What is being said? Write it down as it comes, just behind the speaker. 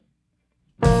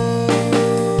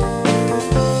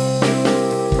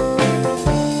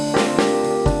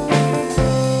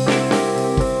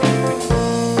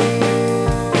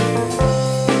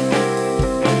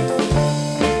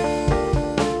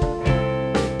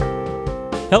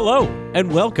Hello,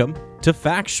 and welcome to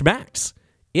Facts Schmacks.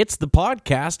 It's the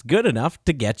podcast good enough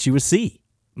to get you a C.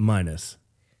 Minus.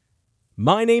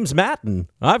 My name's Matt, and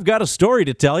I've got a story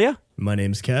to tell you. My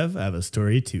name's Kev. I have a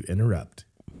story to interrupt.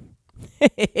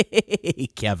 Hey,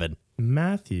 Kevin.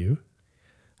 Matthew.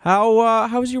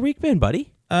 How's your week been,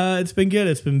 buddy? It's been good.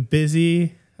 It's been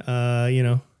busy.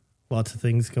 Lots of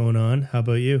things going on. How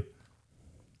about you?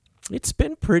 It's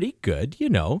been pretty good,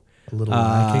 A little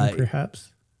lacking, perhaps?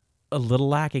 A little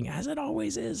lacking, as it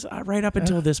always is, right up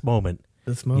until this moment.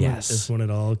 This moment Yes. is when it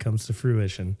all comes to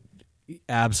fruition.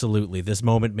 Absolutely. This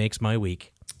moment makes my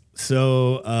week.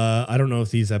 So, I don't know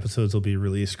if these episodes will be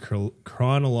released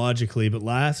chronologically, but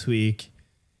last week,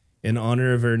 in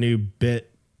honor of our new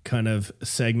bit kind of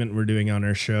segment we're doing on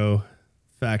our show,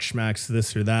 Fact Schmacks,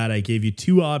 this or that, I gave you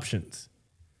two options.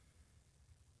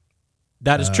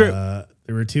 That is true.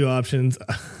 There were two options.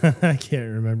 I can't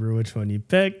remember which one you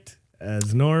picked.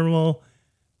 As normal,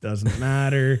 doesn't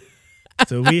matter.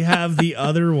 So we have the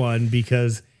other one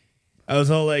because I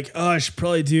was all like, oh, I should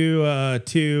probably do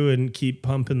two and keep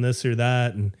pumping this or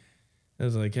that. And I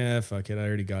was like, fuck it. I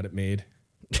already got it made.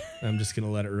 I'm just going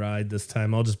to let it ride this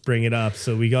time. I'll just bring it up.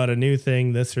 So we got a new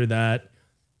thing, this or that.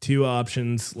 Two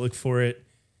options. Look for it.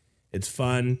 It's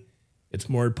fun. It's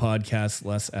more podcast,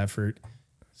 less effort.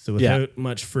 So without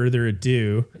much further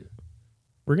ado,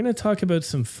 we're going to talk about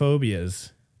some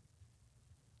phobias.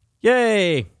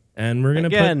 Yay! And we're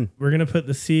gonna put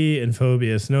the C in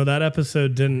phobias. No, that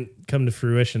episode didn't come to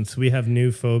fruition, so we have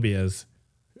new phobias.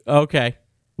 Okay.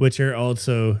 Which are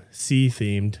also C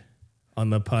themed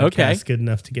on the podcast. Okay. Good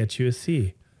enough to get you a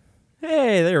C.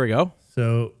 Hey, there we go.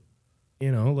 So,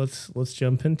 let's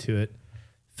jump into it.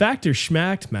 Fact or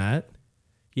schmacked, Matt?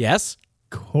 Yes.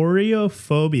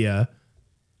 Choreophobia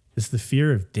is the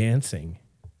fear of dancing.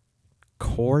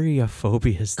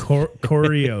 Choreophobia is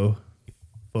Choreophobia.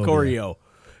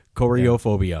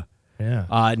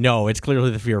 Yeah. No, it's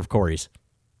clearly the fear of Corys.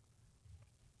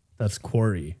 That's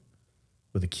quarry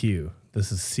with a Q.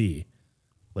 This is C.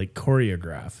 Like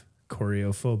choreograph.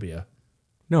 Choreophobia.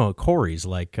 No, Corys,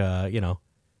 like,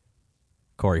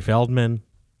 Corey Feldman.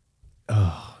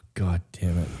 Oh, God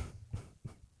damn it.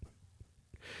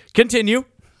 Continue.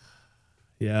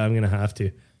 Yeah, I'm going to have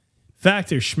to.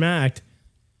 Fact or schmacked,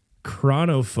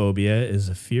 chronophobia is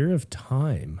a fear of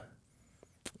time.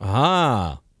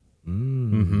 Ah.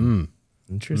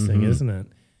 Interesting, isn't it?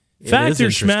 It Fact is or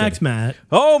interesting. schmacked, Matt,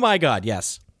 Oh, my God,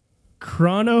 yes.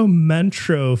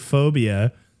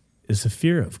 chronometrophobia is a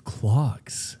fear of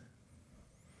clocks.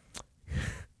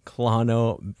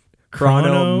 Chronometro.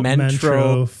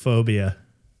 Chronometrophobia.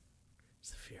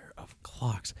 It's the fear of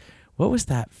clocks. What was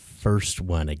that first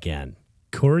one again?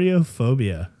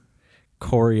 Choreophobia.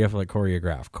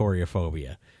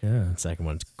 Choreophobia. Yeah. The second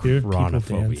one's Fear of people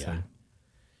chronophobia. dancing.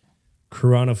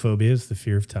 Chronophobia is the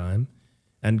fear of time.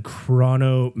 And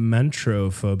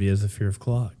chronometrophobia is the fear of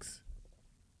clocks.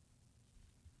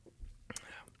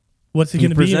 What's it going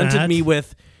to be,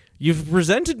 Matt? You've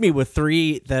presented me with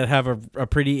three that have a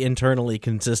pretty internally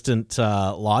consistent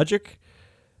logic.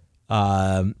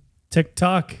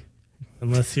 TikTok,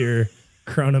 unless you're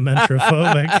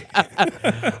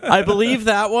chronometrophobic. I believe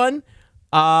that one.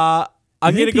 I'm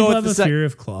going to go with the fear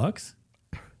of clocks.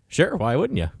 Sure, why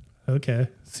wouldn't you? Okay,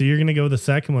 so you're going to go with the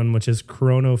second one, which is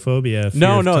chronophobia.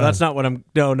 No, that's not what I'm.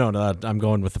 No, I'm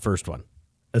going with the first one.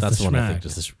 That's the one I think.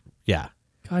 Yeah.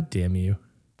 God damn you!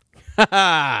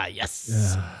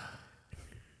 Yes.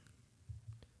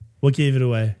 What gave it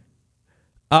away?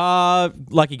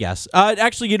 Lucky guess.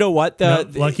 Actually, you know what?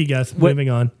 Lucky guess. Moving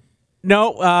on.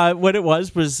 No, what it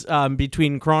was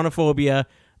between chronophobia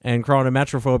and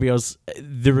chronometrophobia.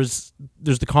 There's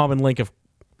the common link of.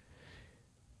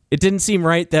 It didn't seem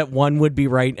right that one would be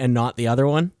right and not the other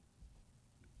one.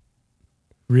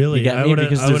 Really? You get me?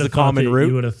 Because there's the common root.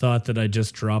 You would have thought that I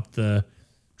just dropped or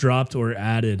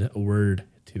added a word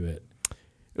to it.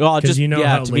 Well, because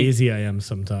how lazy I am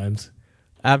sometimes.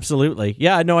 Absolutely.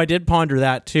 Yeah, no, I did ponder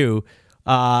that too.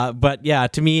 But yeah,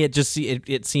 to me,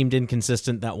 it seemed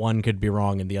inconsistent that one could be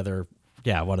wrong and the other,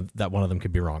 one of them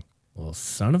could be wrong. Well,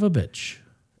 son of a bitch.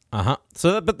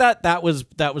 So, but that was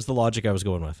the logic I was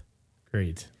going with.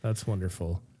 Great, that's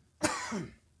wonderful.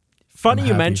 Funny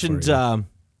you mentioned.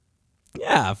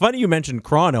 Funny you mentioned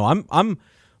Chrono. I'm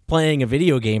playing a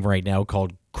video game right now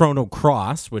called Chrono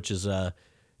Cross, which is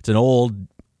it's an old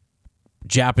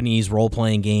Japanese role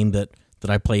playing game that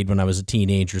I played when I was a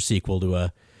teenager. Sequel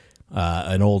to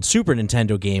an old Super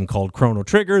Nintendo game called Chrono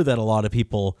Trigger that a lot of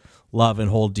people love and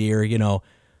hold dear. A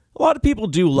lot of people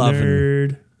do love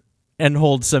and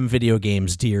hold some video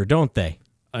games dear, don't they?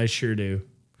 I sure do.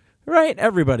 Right?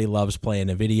 Everybody loves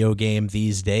playing a video game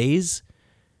these days.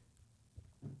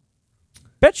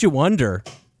 bet you wonder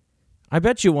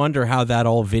how that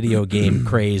old video game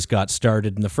craze got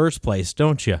started in the first place,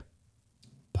 don't you?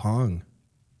 Pong.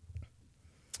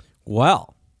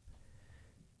 Well,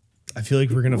 I feel like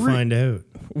we're going to find out.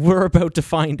 We're about to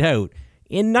find out.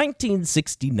 In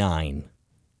 1969.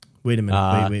 Wait a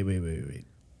minute. Wait.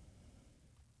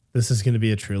 This is going to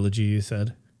be a trilogy, you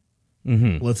said?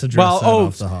 Mm-hmm. Let's address that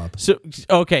off the hop. So,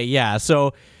 okay, yeah.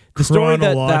 So the story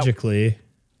chronologically,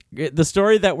 the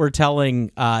story that we're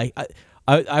telling, I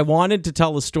wanted to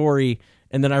tell the story,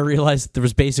 and then I realized there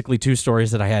was basically two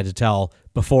stories that I had to tell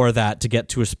before that to get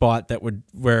to a spot that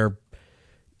where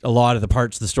a lot of the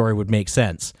parts of the story would make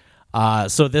sense.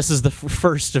 So this is the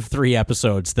first of 3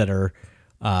 episodes that are,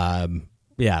 going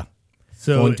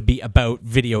to be about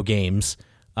video games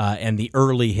and the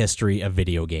early history of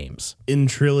video games. In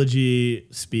trilogy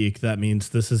speak, that means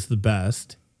this is the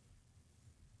best.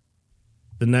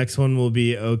 The next one will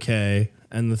be okay,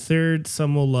 and the third,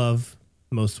 some will love,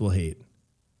 most will hate.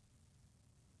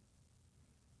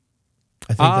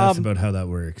 I think that's about how that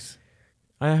works.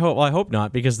 I hope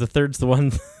not, because the third's the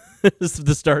one. This is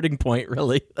the starting point,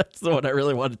 really. That's the one I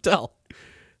really want to tell.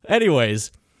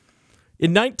 Anyways,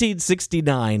 in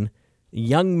 1969, a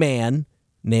young man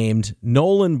named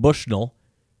Nolan Bushnell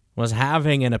was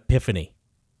having an epiphany.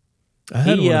 I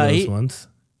had one of those once.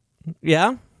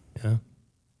 Yeah? Yeah.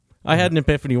 I had an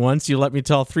epiphany once. You let me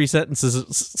tell 3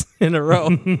 sentences in a row.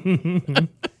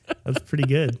 That's pretty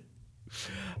good.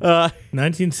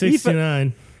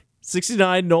 1969.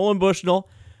 69, Nolan Bushnell.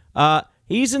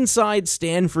 He's inside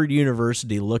Stanford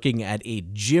University looking at a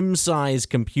gym-sized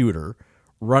computer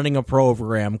running a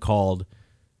program called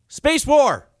Space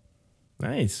War.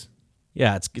 Nice.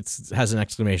 Yeah, it has an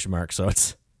exclamation mark, so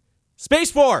it's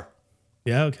Space War.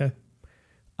 Yeah, okay.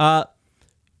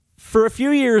 For a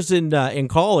few years in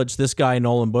college, this guy,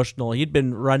 Nolan Bushnell, he'd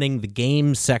been running the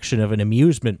games section of an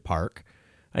amusement park,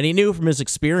 and he knew from his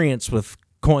experience with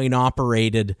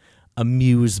coin-operated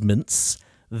amusements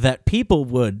that people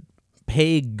would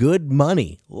pay good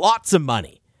money, lots of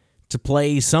money, to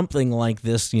play something like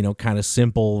this, kind of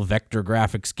simple vector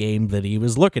graphics game that he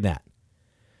was looking at.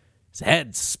 His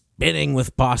head spinning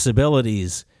with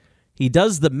possibilities. He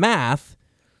does the math,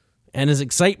 and his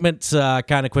excitement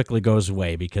kind of quickly goes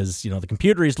away because, the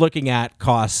computer he's looking at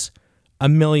costs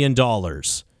 $1 million.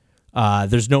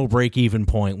 There's no break-even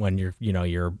point when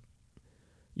you're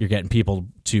getting people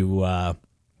to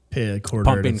pay a quarter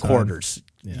pump in quarters.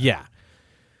 Yeah.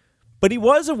 But he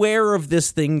was aware of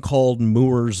this thing called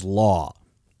Moore's Law.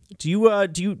 Do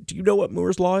you know what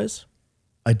Moore's Law is?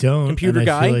 I don't. Computer and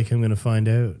I guy? feel like I'm going to find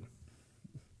out.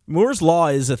 Moore's Law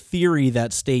is a theory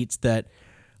that states that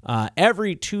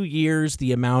every 2 years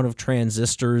the amount of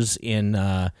transistors in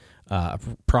a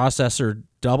processor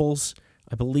doubles,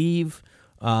 I believe.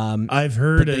 I've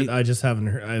heard it. I just haven't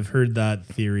heard. I've heard that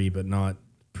theory, but not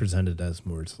presented as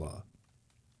Moore's Law.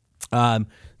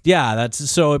 Yeah, that's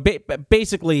so.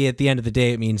 Basically, at the end of the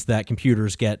day, it means that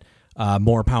computers get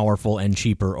more powerful and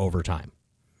cheaper over time.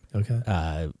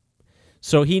 Okay.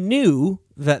 So he knew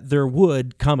that there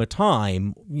would come a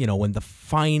time, when the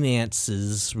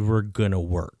finances were going to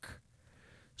work.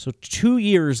 So 2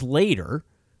 years later,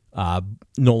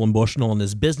 Nolan Bushnell and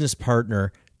his business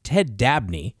partner, Ted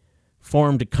Dabney,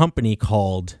 formed a company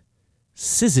called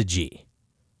Syzygy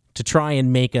to try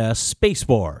and make a Space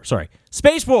War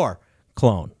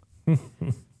clone.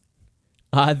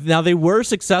 Now, they were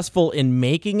successful in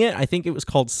making it. I think it was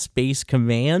called Space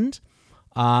Command.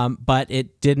 But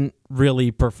it didn't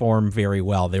really perform very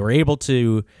well. They were able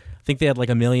to, I think they had like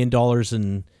 $1 million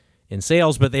in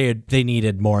sales, but they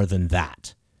needed more than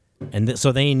that. And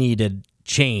so they needed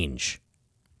change,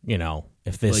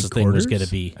 if this like thing was going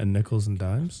to be. And nickels and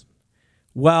dimes?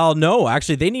 Well, no,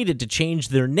 actually they needed to change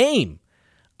their name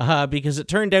because it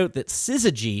turned out that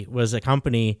Syzygy was a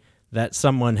company that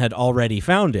someone had already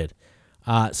founded.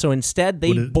 So instead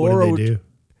they what did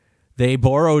they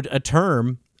borrowed a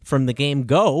term from the game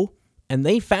Go, and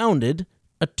they founded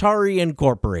Atari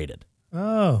Incorporated.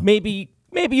 Oh. Maybe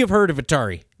you've heard of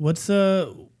Atari. What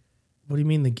do you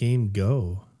mean the game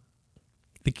Go?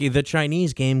 The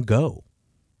Chinese game Go.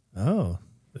 Oh.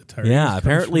 Atari. Yeah,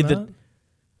 apparently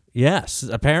yes,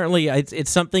 apparently it's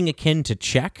something akin to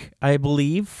Czech, I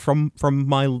believe, from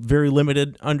my very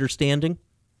limited understanding.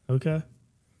 Okay.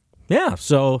 Yeah,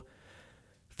 so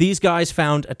these guys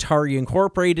found Atari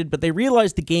Incorporated, but they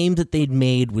realized the game that they'd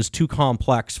made was too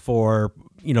complex for,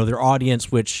 their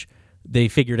audience, which they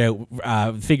figured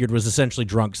was essentially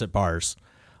drunks at bars.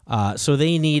 So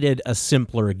they needed a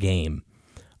simpler game.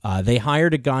 They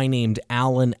hired a guy named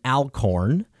Alan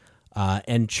Alcorn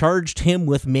and charged him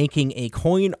with making a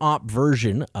coin-op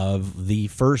version of the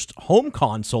first home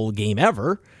console game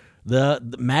ever, the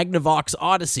Magnavox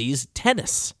Odyssey's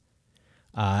Tennis.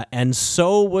 And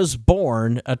so was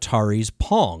born Atari's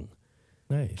Pong.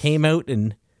 Nice. Came out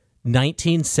in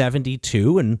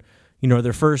 1972, and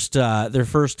their first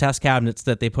test cabinets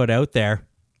that they put out there.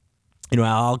 Al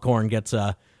Alcorn gets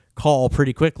a call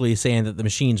pretty quickly saying that the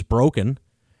machine's broken.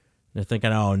 They're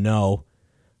thinking, oh no,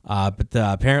 but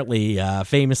apparently,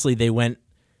 famously, they went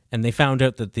and they found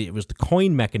out that it was the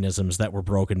coin mechanisms that were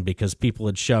broken because people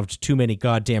had shoved too many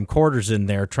goddamn quarters in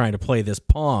there trying to play this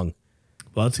Pong.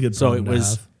 Well, that's a good problem to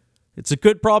have. It's a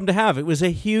good problem to have. It was a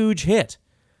huge hit.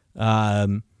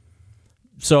 So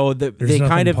There's they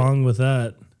kind of Pong with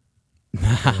that.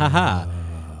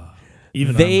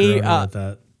 Even they I'm groaning with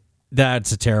that.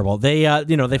 That's terrible. They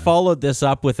they followed this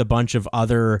up with a bunch of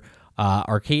other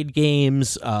arcade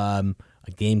games, a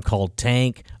game called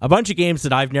Tank, a bunch of games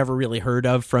that I've never really heard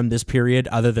of from this period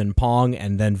other than Pong,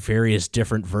 and then various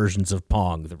different versions of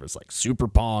Pong. There was like Super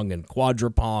Pong and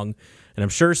Quadra Pong, and I'm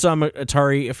sure some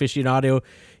Atari aficionado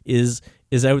is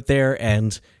out there,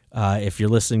 and if you're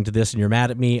listening to this and you're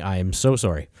mad at me, I am so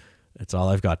sorry. That's all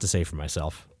I've got to say for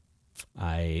myself.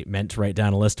 I meant to write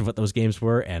down a list of what those games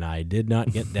were, and I did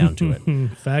not get down to it.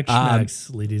 Fact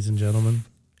Schmacks, ladies and gentlemen.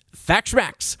 Fact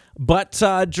Schmacks. But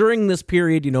during this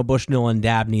period, Bushnell and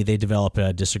Dabney, they develop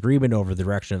a disagreement over the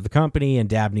direction of the company, and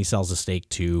Dabney sells a stake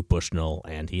to Bushnell,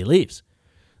 and he leaves.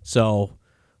 So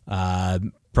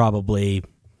probably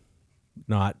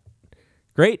not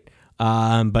great,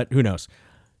 but who knows.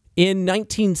 In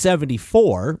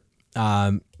 1974,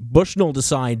 Bushnell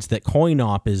decides that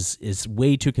coin-op is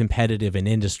way too competitive an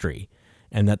industry,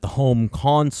 and that the home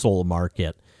console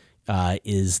market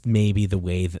is maybe the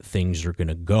way that things are going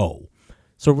to go.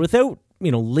 So without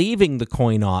leaving the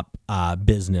coin-op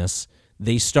business,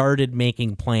 they started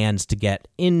making plans to get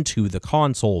into the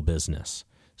console business,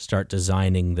 start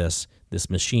designing this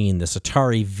machine, this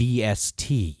Atari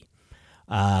VST.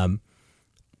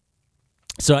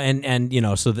 So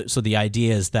the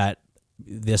idea is that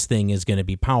this thing is going to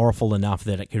be powerful enough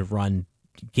that it can run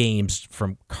games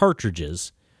from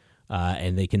cartridges,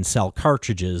 and they can sell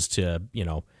cartridges to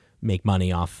make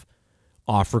money off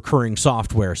recurring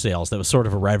software sales. That was sort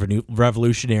of a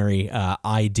revolutionary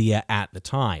idea at the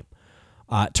time.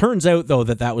 Turns out though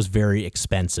that was very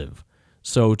expensive.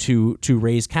 So to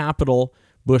raise capital,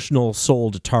 Bushnell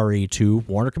sold Atari to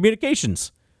Warner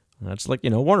Communications. That's like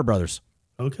Warner Brothers.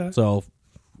 Okay. So.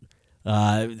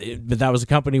 But that was a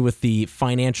company with the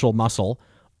financial muscle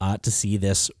to see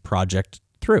this project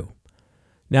through.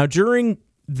 Now, during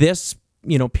this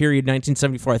period,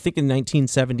 1974, I think in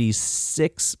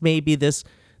 1976 maybe this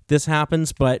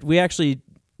happens, but we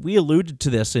alluded to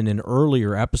this in an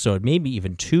earlier episode, maybe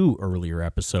even 2 earlier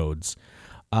episodes.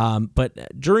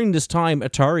 But during this time,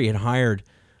 Atari had hired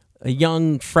a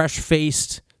young,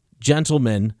 fresh-faced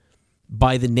gentleman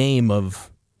by the name of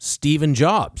Stephen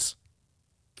Jobs.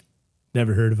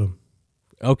 Never heard of him.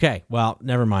 Okay, well,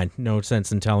 never mind. No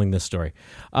sense in telling this story.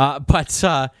 But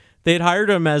they had hired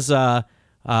him as a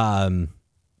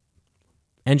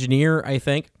engineer, I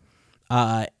think.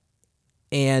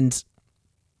 And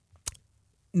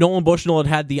Nolan Bushnell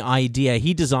had the idea.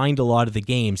 He designed a lot of the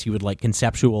games. He would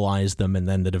conceptualize them, and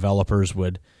then the developers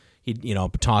he'd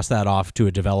toss that off to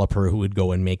a developer who would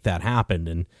go and make that happen.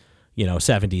 And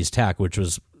 70s tech, which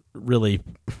was really.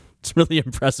 It's really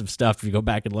impressive stuff if you go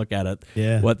back and look at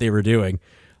it, what they were doing.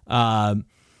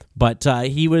 But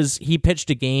he pitched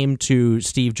a game to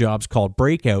Steve Jobs called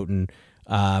Breakout,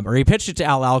 or he pitched it to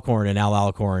Al Alcorn, and Al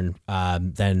Alcorn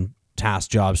then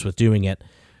tasked Jobs with doing it.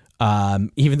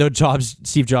 Even though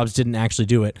Steve Jobs didn't actually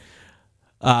do it.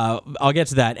 I'll get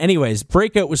to that. Anyways,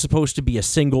 Breakout was supposed to be a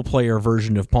single player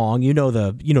version of Pong. You know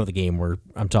the game where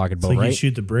I'm talking about, right? You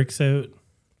shoot the bricks out.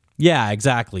 Yeah,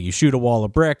 exactly. You shoot a wall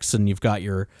of bricks, and you've got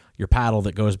your paddle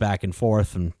that goes back and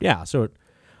forth, and so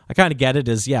I kind of get it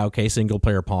as single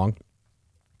player Pong.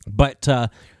 But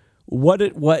what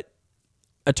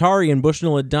Atari and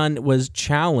Bushnell had done was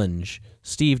challenge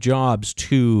Steve Jobs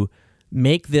to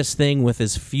make this thing with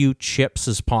as few chips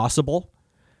as possible,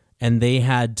 and they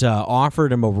had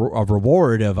offered him a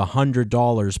reward of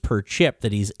 $100 per chip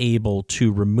that he's able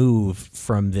to remove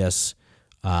from this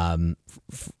thing.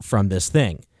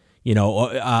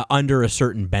 Under a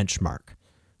certain benchmark,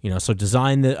 so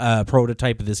design the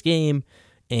prototype of this game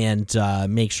and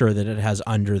make sure that it has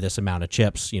under this amount of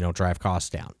chips, drive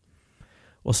costs down.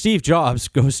 Well, Steve Jobs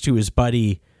goes to his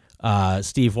buddy,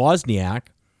 Steve Wozniak,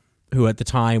 who at the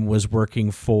time was working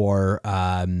for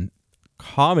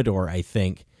Commodore, I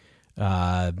think.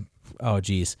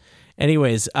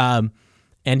 Anyways,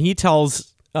 And he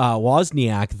tells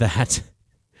Wozniak that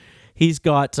he's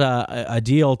got a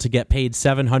deal to get paid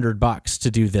 $700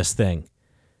 to do this thing.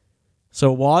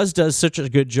 So Woz does such a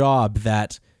good job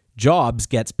that Jobs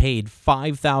gets paid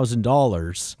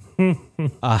 $5,000.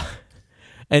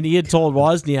 And he had told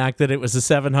Wozniak that it was a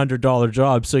 $700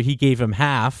 job, so he gave him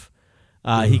half.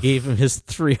 He gave him his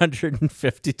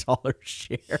 $350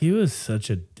 share. He was such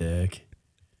a dick.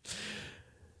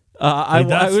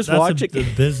 I was watching the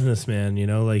businessman,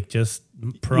 just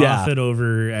profit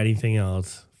over anything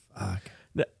else. Fuck.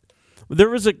 There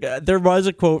was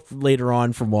a quote later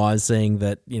on from Woz saying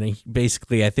that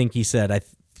basically I think he said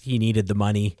he needed the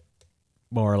money,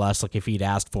 more or less. Like if he'd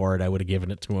asked for it, I would have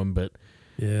given it to him. But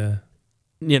yeah,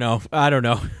 I don't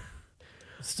know.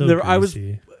 Still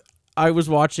I was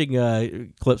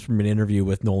watching clips from an interview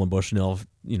with Nolan Bushnell,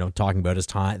 talking about his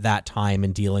time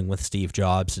and dealing with Steve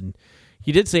Jobs, and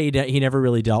he did say that he never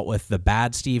really dealt with the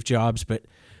bad Steve Jobs, but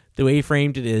the way he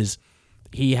framed it is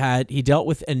he dealt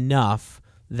with enough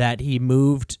that he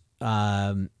moved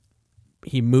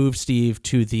Steve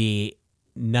to the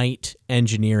night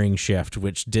engineering shift,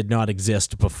 which did not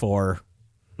exist before.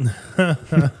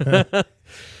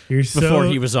 Before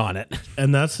he was on it.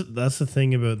 And that's the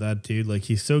thing about that dude. Like,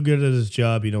 he's so good at his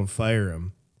job, you don't fire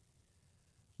him.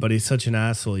 But he's such an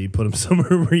asshole, you put him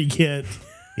somewhere where you can't,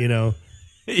 you don't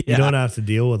have to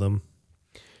deal with him.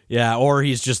 Yeah, or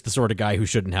he's just the sort of guy who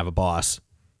shouldn't have a boss.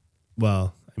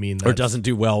 Well, I mean... Or doesn't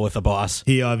do well with a boss.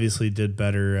 He obviously did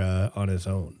better on his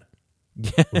own.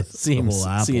 Yeah,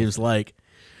 seems like.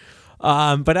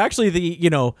 But actually,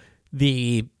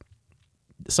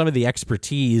 some of the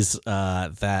expertise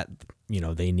that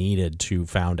they needed to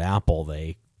found Apple,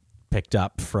 they picked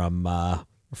up from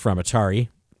Atari.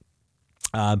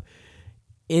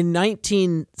 In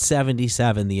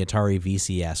 1977, the Atari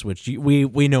VCS, which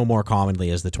we know more commonly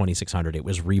as the 2600, it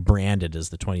was rebranded as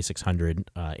the 2600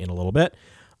 in a little bit.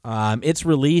 It's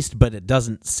released, but it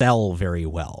doesn't sell very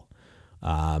well.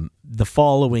 The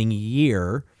following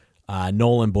year,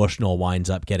 Nolan Bushnell winds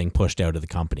up getting pushed out of the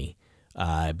company.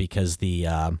 Because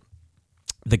the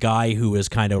guy who was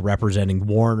kind of representing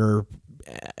Warner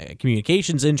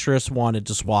Communications interests wanted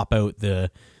to swap out the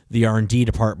R&D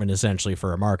department essentially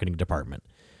for a marketing department.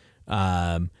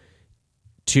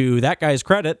 To that guy's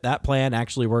credit, that plan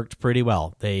actually worked pretty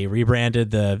well. They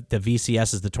rebranded the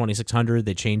VCS as the 2600.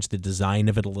 They changed the design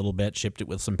of it a little bit, shipped it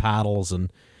with some paddles,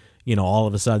 and all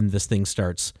of a sudden this thing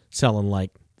starts selling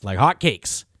like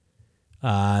hotcakes.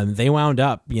 They wound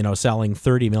up, selling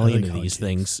 30 million of these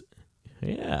things.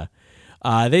 Yeah.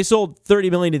 They sold 30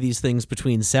 million of these things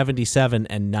between 77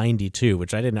 and 92,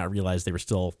 which I did not realize they were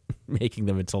still making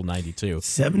them until 92.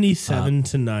 77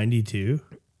 to 92?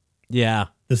 Yeah.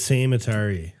 The same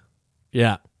Atari.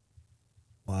 Yeah.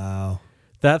 Wow.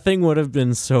 That thing would have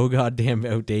been so goddamn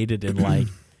outdated in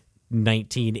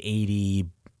 1980.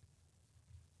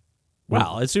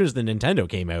 Well, as soon as the Nintendo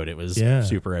came out, it was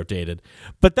super outdated.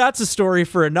 But that's a story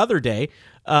for another day.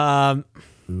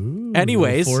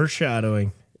 Anyways,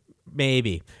 foreshadowing,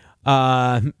 maybe.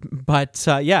 At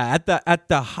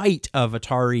the height of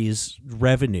Atari's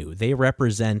revenue, they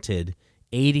represented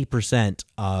 80%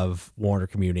 of Warner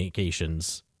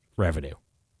Communications revenue.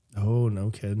 Oh, no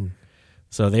kidding.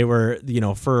 So they were,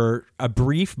 for a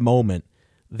brief moment,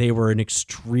 they were an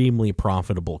extremely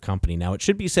profitable company. Now, it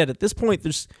should be said at this point,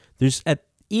 there's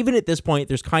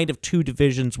kind of two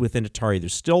divisions within Atari.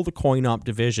 There's still the coin-op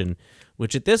division,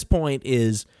 which at this point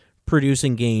is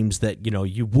producing games that,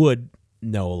 you would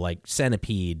know, like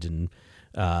Centipede and,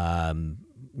 other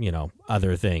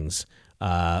things.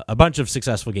 A bunch of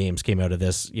successful games came out of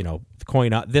this,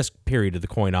 this period of the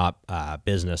coin-op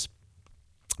business.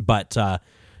 But,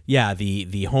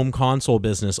 the home console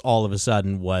business all of a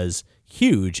sudden was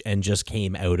huge and just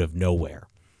came out of nowhere.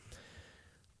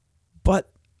 But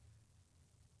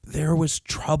there was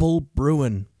trouble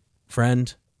brewing,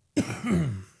 friend.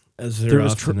 As there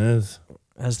often is.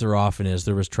 As there often is,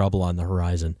 there was trouble on the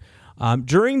horizon.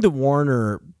 During the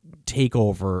Warner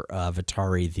takeover of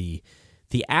Atari,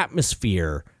 the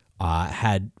atmosphere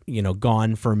had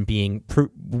gone from being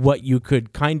what you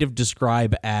could kind of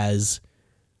describe as,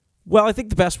 well, I think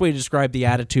the best way to describe the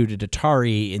attitude at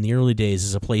Atari in the early days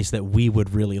is a place that we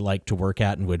would really like to work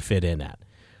at and would fit in at.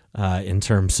 In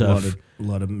terms of a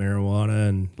lot of marijuana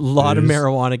and of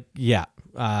marijuana, yeah,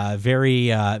 very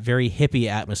hippie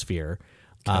atmosphere.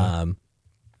 I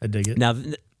dig it. Now,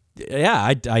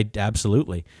 yeah, I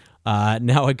absolutely.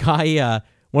 Now, a guy,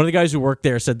 one of the guys who worked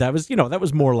there said that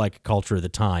was more like a culture of the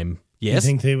time. Yes, you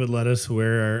think they would let us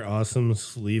wear our awesome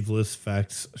sleeveless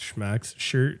Facts Schmacks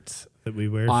shirts that we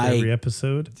wear for every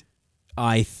episode?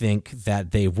 I think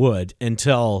that they would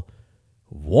until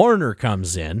Warner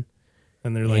comes in.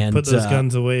 And they're like, put those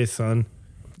guns away, son.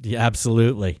 Yeah,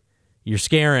 absolutely. You're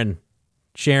scaring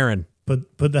Sharon.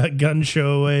 Put that gun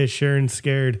show away. Sharon's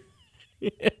scared.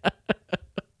 Yeah.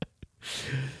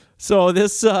 So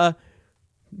this, the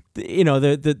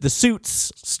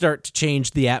suits start to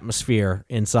change the atmosphere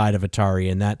inside of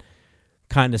Atari, and that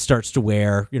kind of starts to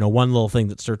wear, one little thing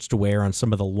that starts to wear on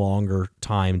some of the longer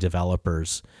time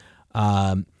developers.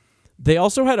 They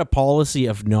also had a policy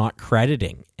of not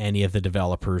crediting any of the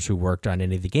developers who worked on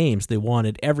any of the games. They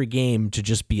wanted every game to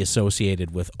just be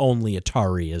associated with only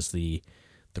Atari as the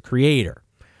creator.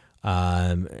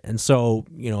 And so,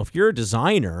 if you're a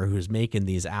designer who's making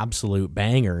these absolute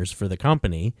bangers for the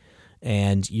company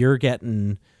and you're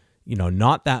getting,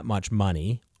 not that much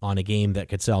money on a game that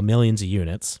could sell millions of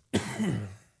units,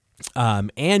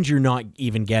 and you're not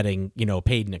even getting,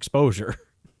 paid in exposure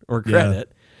or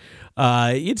credit,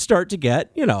 you'd start to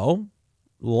get, a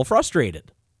little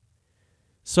frustrated.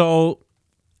 So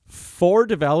 4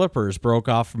 developers broke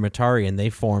off from Atari and they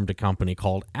formed a company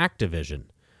called Activision.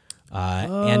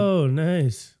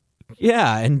 Nice.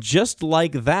 Yeah, and just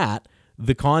like that,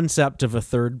 the concept of a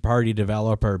third-party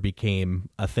developer became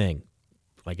a thing.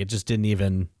 Like, it just didn't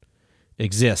even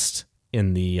exist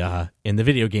in the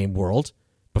video game world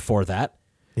before that.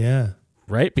 Yeah.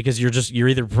 Right? Because you're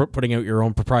either putting out your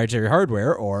own proprietary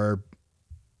hardware or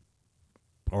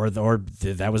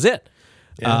that was it.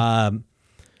 Yeah.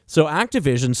 So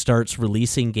Activision starts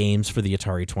releasing games for the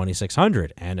Atari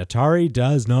 2600, and Atari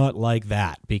does not like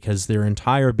that because their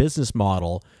entire business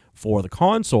model for the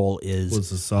console was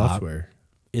the software.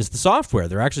 Is the software.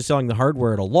 They're actually selling the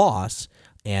hardware at a loss,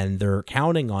 and they're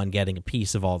counting on getting a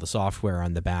piece of all the software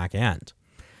on the back end.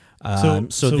 So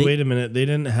wait a minute. They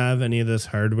didn't have any of this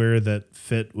hardware that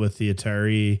fit with the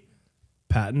Atari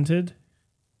patented?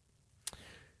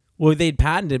 Well, they'd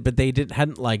patented, but they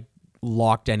hadn't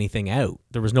locked anything out.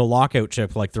 There was no lockout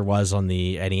chip like there was on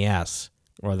the NES,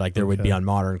 or like there would be on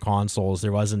modern consoles.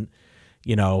 There wasn't,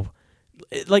 they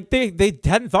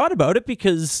hadn't thought about it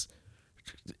because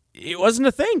it wasn't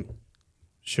a thing.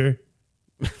 Sure.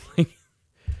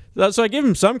 So I give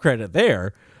them some credit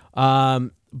there.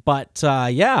 But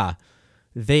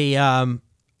they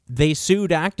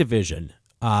sued Activision,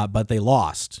 but they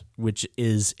lost, which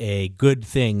is a good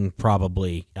thing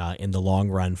probably in the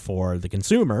long run for the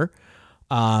consumer.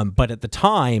 But at the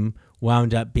time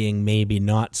wound up being maybe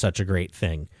not such a great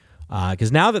thing.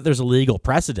 Because now that there's a legal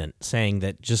precedent saying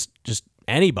that just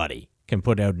anybody can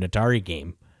put out an Atari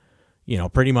game,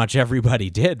 pretty much everybody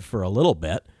did for a little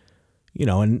bit,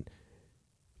 and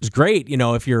it's great,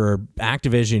 if you're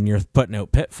Activision, you're putting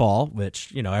out Pitfall,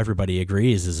 which, everybody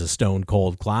agrees is a stone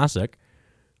cold classic,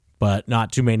 but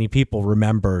not too many people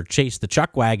remember Chase the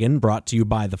Chuck Wagon, brought to you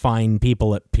by the fine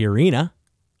people at Purina.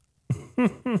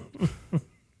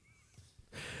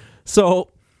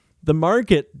 So the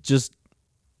market just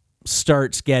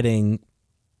starts getting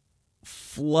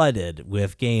flooded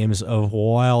with games of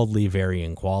wildly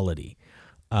varying quality.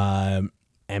 And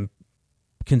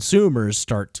consumers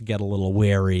start to get a little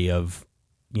wary of,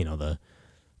 the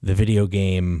video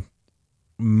game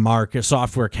market,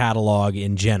 software catalog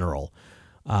in general.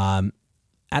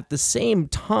 At the same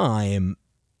time,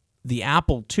 the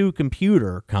Apple II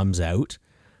computer comes out.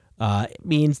 It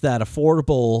means that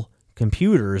affordable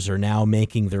computers are now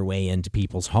making their way into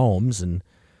people's homes, and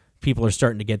people are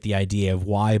starting to get the idea of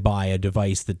why buy a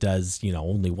device that does,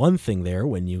 only one thing there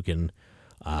when you can,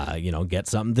 get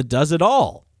something that does it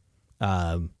all.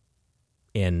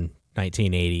 In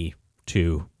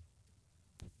 1982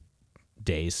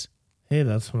 days. Hey,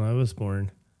 that's when I was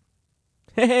born.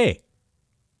 Hey.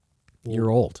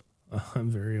 You're old. I'm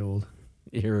very old.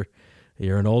 You're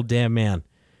an old damn man.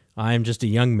 I'm just a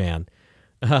young man.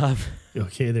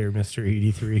 Okay there, Mr.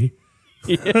 83.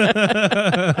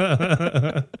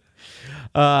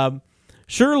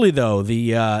 Surely, though,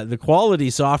 the quality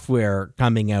software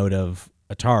coming out of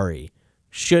Atari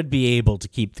should be able to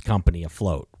keep the company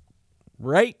afloat.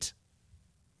 Right?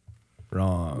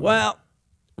 Wrong. Well,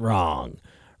 wrong.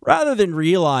 Rather than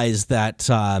realize that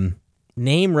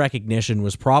name recognition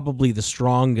was probably the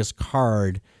strongest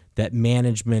card that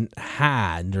management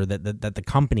had, or that the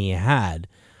company had,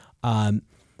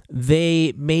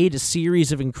 they made a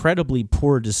series of incredibly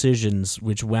poor decisions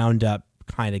which wound up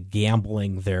kind of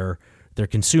gambling their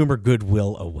consumer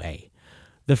goodwill away.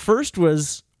 The first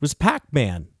was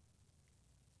Pac-Man.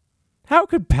 How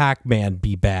could Pac-Man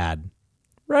be bad?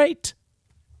 Right?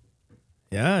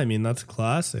 Yeah, I mean, that's a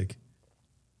classic.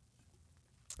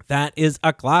 That is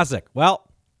a classic.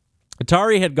 Well,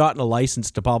 Atari had gotten a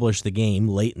license to publish the game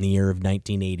late in the year of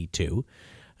 1982,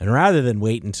 and rather than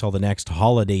wait until the next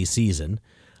holiday season,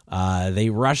 they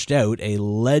rushed out a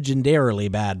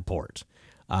legendarily bad port.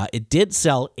 It did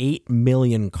sell 8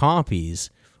 million copies,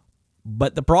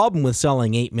 but the problem with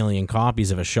selling 8 million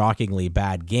copies of a shockingly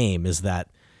bad game is that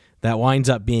winds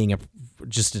up being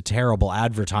just a terrible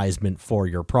advertisement for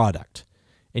your product.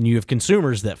 And you have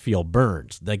consumers that feel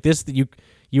burned. Like this, you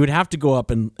would have to go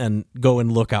up and go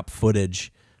and look up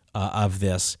footage of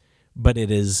this, but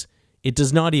it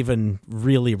does not even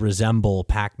really resemble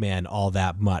Pac-Man all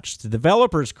that much. To the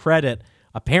developer's credit,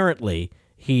 apparently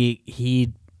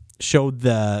he showed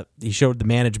the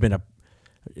management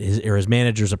his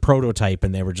managers a prototype,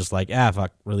 and they were just like,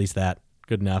 fuck, release that.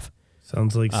 Good enough.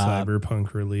 Sounds like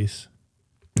Cyberpunk release.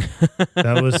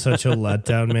 That was such a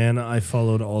letdown, man. I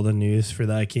followed all the news for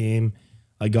that game.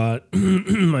 I got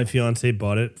my fiance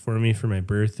bought it for me for my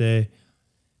birthday,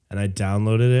 and I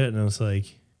downloaded it, and I was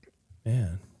like,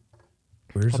 man,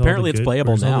 apparently it's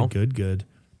playable now. Good.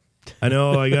 I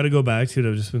know. I got to go back to it.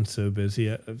 I've just been so busy.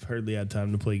 I've hardly had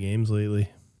time to play games lately.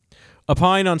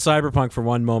 Opine on Cyberpunk for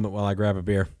one moment while I grab a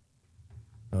beer.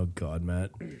 Oh, God,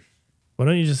 Matt. Why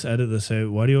don't you just edit this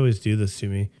out? Why do you always do this to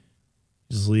me?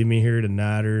 Just leave me here to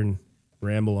natter and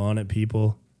ramble on at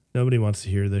people. Nobody wants to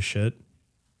hear this shit.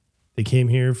 They came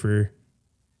here for,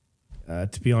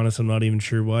 to be honest, I'm not even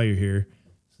sure why you're here.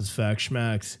 This is Fact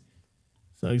Schmacks.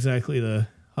 It's not exactly the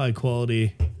high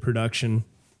quality production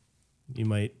you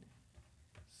might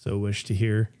so wish to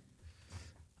hear.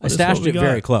 I stashed it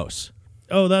very close.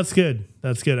 Oh, that's good.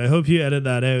 That's good. I hope you edit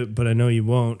that out, but I know you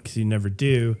won't because you never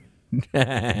do.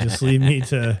 Just leave me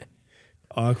to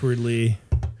awkwardly,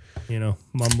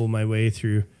 mumble my way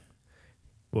through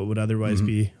what would otherwise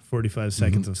be 45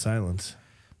 seconds of silence.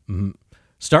 Mm-hmm.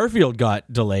 Starfield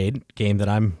got delayed, game that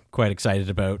I'm quite excited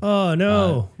about. Oh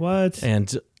no! What?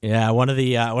 And one of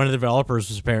the developers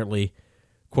was apparently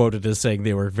quoted as saying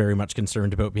they were very much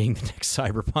concerned about being the next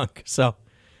Cyberpunk. So,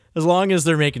 as long as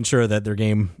they're making sure that the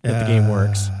game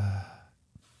works.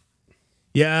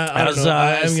 Yeah, I don't know.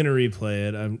 I'm gonna replay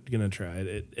it. I'm gonna try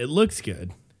it. It looks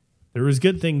good. There was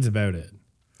good things about it.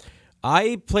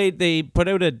 They put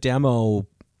out a demo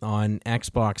on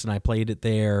Xbox, and I played it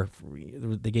there.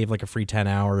 They gave like a free 10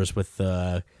 hours with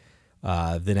the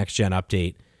next gen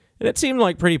update, and it seemed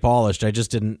like pretty polished. I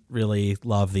just didn't really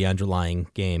love the underlying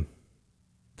game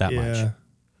that much.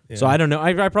 Yeah. So I don't know.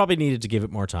 I probably needed to give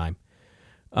it more time.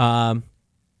 But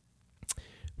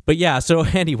yeah. So,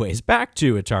 anyways, back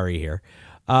to Atari here.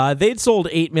 They'd sold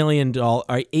 8 million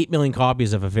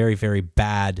copies of a very, very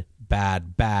bad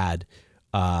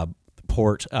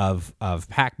port of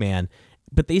Pac-Man,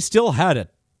 but they still had a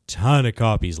ton of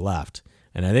copies left.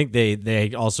 And I think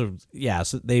they also,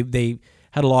 so they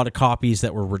had a lot of copies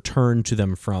that were returned to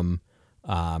them from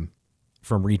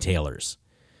retailers.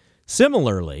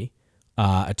 Similarly,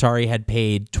 Atari had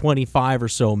paid $25 or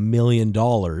so million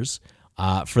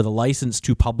for the license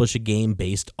to publish a game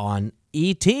based on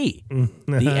E.T.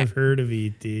 I've heard of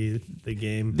E.T., the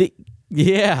game.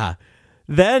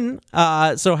 Then,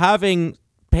 so having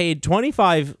paid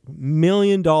 $25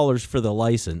 million for the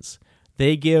license,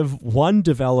 they give one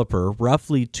developer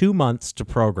roughly 2 months to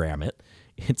program it.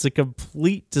 It's a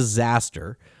complete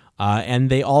disaster. And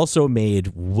they also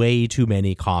made way too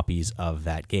many copies of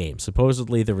that game.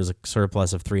 Supposedly, there was a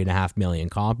surplus of 3.5 million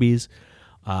copies.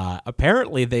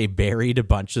 Apparently, they buried a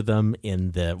bunch of them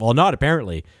in the... Well, not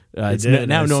apparently. It's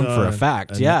now known for a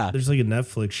fact. There's like a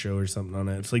Netflix show or something on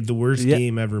it. It's like the worst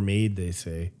game ever made, they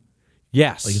say.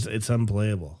 Yes. Like it's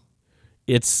unplayable.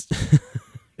 It's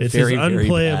it's very, as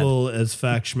unplayable as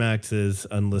Fact Schmacks is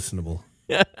unlistenable.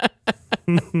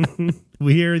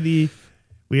 We are the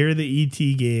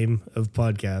ET game of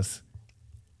podcasts.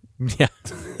 Yeah.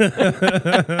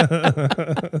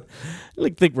 I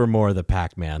think we're more the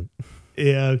Pac-Man.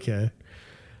 Yeah, okay.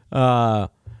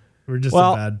 We're just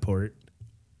a bad port.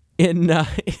 In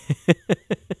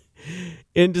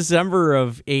December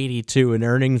of 1982, an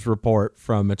earnings report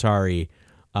from Atari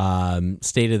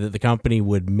stated that the company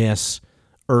would miss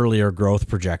earlier growth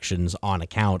projections on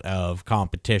account of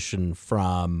competition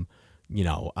from,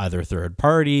 other third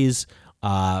parties,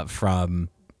 from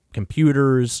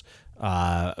computers,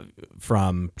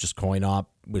 from just coin-op,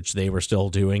 which they were still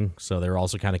doing. So they're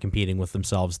also kind of competing with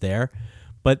themselves there.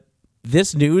 But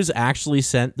this news actually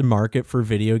sent the market for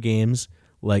video games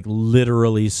like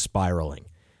literally spiraling.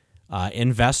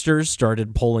 Investors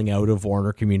started pulling out of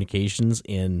Warner Communications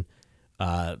in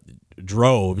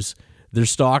droves. Their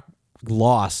stock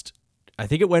lost, I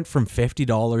think it went from $50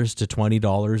 to $20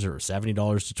 or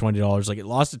 $70 to $20. Like, it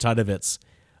lost a ton of its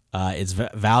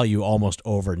value almost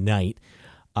overnight.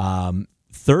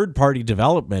 Third-party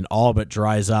development all but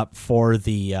dries up for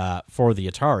the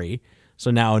Atari. So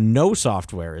now no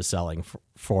software is selling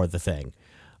for the thing,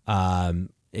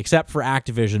 except for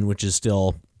Activision, which is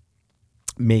still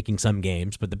making some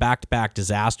games. But the back-to-back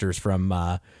disasters from,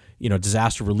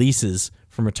 disaster releases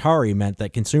from Atari meant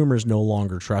that consumers no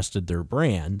longer trusted their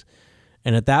brand.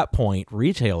 And at that point,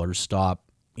 retailers stopped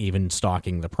even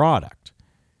stocking the product.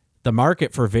 The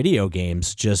market for video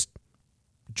games just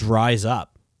dries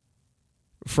up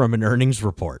from an earnings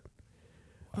report.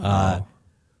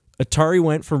 Atari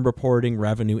went from reporting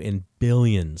revenue in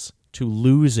billions to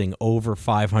losing over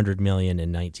 $500 million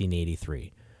in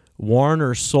 1983.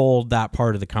 Warner sold that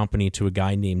part of the company to a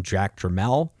guy named Jack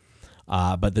Tramiel,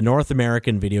 but the North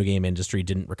American video game industry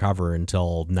didn't recover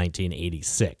until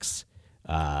 1986.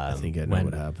 I think I know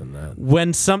what happened then.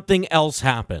 When something else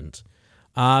happened.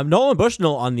 Nolan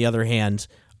Bushnell, on the other hand,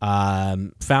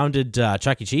 founded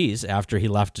Chuck E. Cheese after he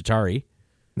left Atari.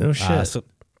 No shit.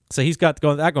 So he's got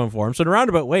that going for him. So in a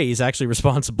roundabout way, he's actually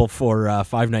responsible for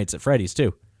Five Nights at Freddy's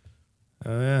too.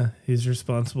 Oh yeah, he's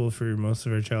responsible for most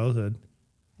of our childhood.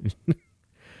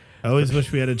 I always wish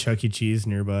we had a Chuck E. Cheese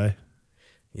nearby.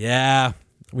 Yeah,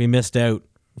 we missed out.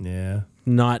 Yeah.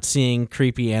 Not seeing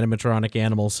creepy animatronic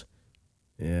animals.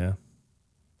 Yeah.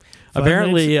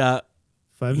 Apparently, Five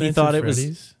he Nights thought at it was.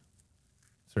 Freddy's?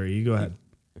 Sorry, you go ahead.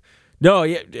 No,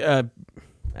 yeah.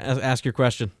 Ask your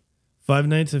question. Five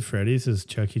Nights at Freddy's is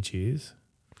Chuck E. Cheese?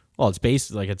 Well, it's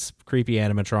based it's creepy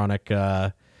animatronic.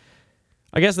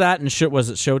 I guess that and was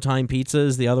it Showtime Pizza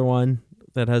is the other one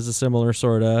that has a similar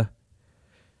sort of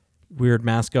weird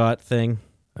mascot thing.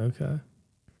 Okay.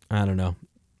 I don't know.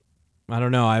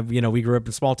 We grew up in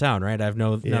a small town, right? I have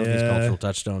none of these cultural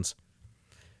touchstones.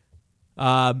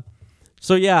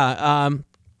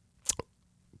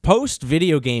 Post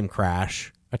video game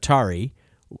crash, Atari,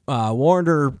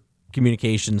 Warner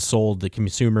Communications sold the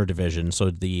consumer division,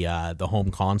 so the home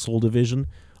console division,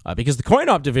 because the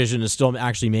coin-op division is still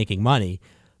actually making money,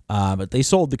 but they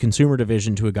sold the consumer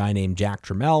division to a guy named Jack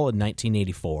Tramiel in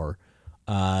 1984.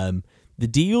 The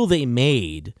deal they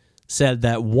made said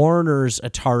that Warner's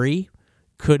Atari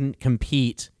couldn't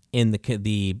compete in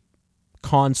the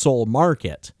console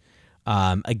market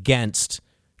against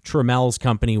Tramiel's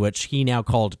company, which he now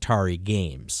called Atari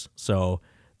Games. So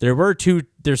there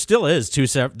still is two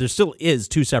separate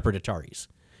Ataris.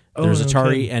 There's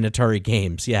Atari and Atari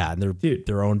Games, yeah, and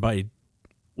they're owned by.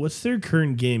 What's their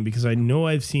current game? Because I know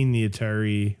I've seen the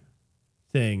Atari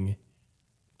thing.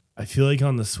 I feel like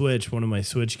on the Switch, one of my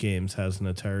Switch games has an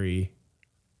Atari.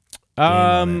 Game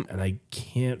on it, and I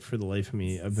can't for the life of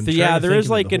me. I've been there is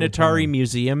like an Atari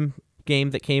museum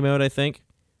game that came out, I think.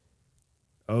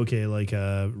 Okay, like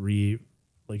a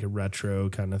retro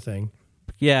kind of thing.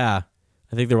 Yeah,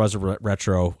 I think there was a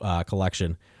retro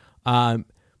collection.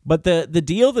 But the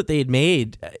deal that they had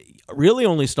made really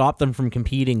only stopped them from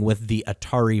competing with the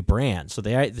Atari brand. So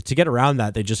to get around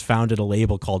that, they just founded a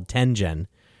label called Tengen.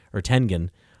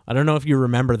 I don't know if you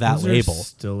remember that label.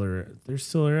 They're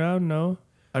still around, no?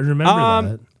 I remember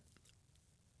that.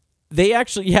 They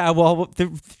actually,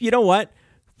 you know what?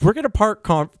 We're going to park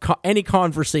any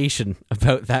conversation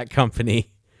about that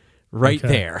company right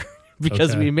there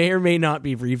because we may or may not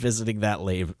be revisiting that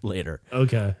later.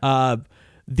 Okay.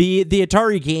 The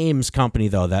Atari Games company,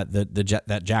 though,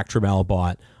 that Jack Tramiel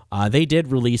bought, they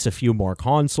did release a few more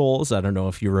consoles. I don't know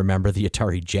if you remember the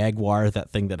Atari Jaguar,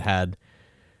 that thing that had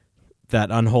that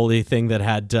unholy thing that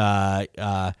had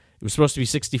it was supposed to be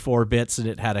 64 bits and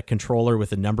it had a controller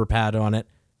with a number pad on it.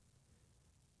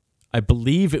 I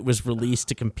believe it was released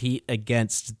to compete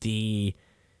against the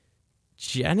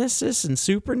Genesis and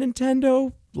Super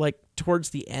Nintendo, like towards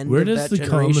the end of that generation. Where does the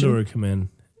Commodore come in?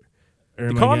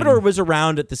 The Commodore was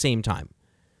around at the same time.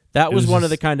 That was one of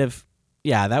the kind of,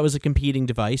 that was a competing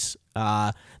device.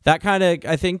 I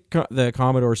think the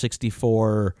Commodore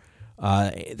 64,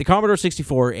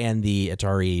 and the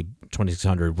Atari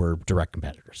 2600 were direct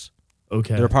competitors.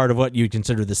 Okay. They're part of what you'd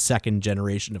consider the second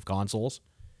generation of consoles.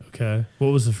 Okay. What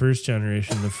was the first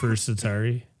generation? The first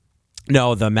Atari?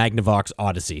 No, the Magnavox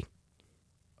Odyssey.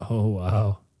 Oh,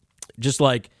 wow. Just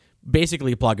like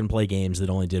basically plug and play games that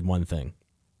only did one thing.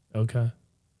 Okay.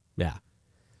 Yeah.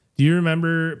 Do you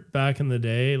remember back in the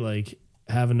day, like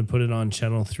having to put it on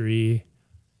channel 3,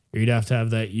 or you'd have to have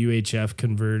that UHF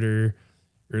converter,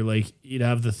 or like you'd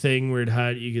have the thing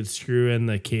where you could screw in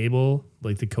the cable,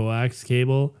 like the coax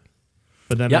cable,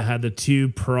 but then it had the two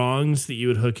prongs that you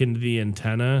would hook into the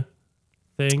antenna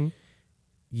thing?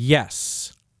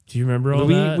 Yes. Do you remember all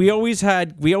that? We always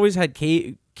had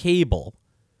cable.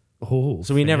 Oh,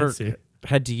 so we never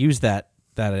had to use that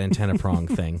antenna prong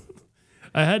thing.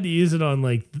 I had to use it on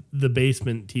like the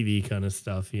basement TV kind of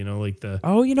stuff, like the.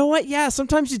 Oh, you know what? Yeah,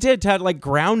 sometimes you did to like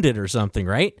ground it or something,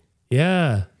 right?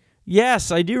 Yeah. Yes,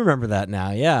 I do remember that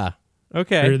now. Yeah.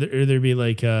 Okay. Or there'd be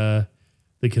like the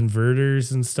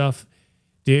converters and stuff.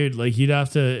 Dude, like you'd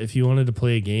have to, if you wanted to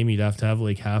play a game, you'd have to have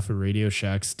like half a Radio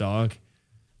Shack stock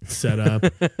set up.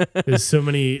 There's so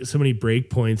many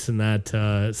breakpoints in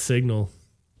that signal.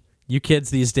 You kids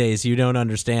these days, you don't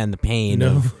understand the pain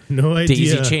of no idea.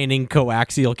 daisy chaining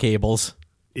coaxial cables.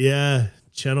 Yeah,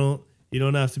 channel. You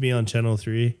don't have to be on channel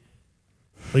 3.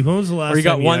 Like when was the last Or you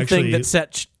time got you one actually thing that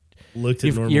set looked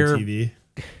at normal TV?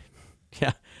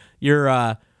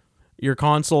 Yeah, your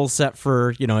console's set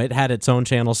for, it had its own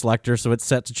channel selector, so it's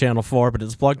set to channel 4, but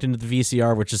it's plugged into the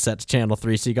VCR, which is set to channel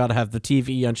 3. So you got to have the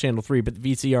TV on channel 3, but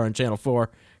the VCR on channel 4.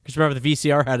 Because remember, the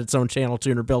VCR had its own channel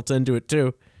tuner built into it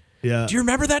too. Yeah. Do you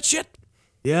remember that shit?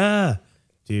 Yeah,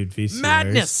 dude, VCRs.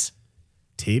 Madness.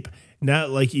 Tape. Now,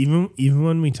 like even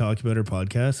when we talk about our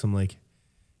podcast, I'm like,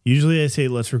 usually I say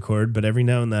let's record, but every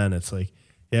now and then it's like,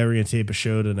 yeah, we're gonna tape a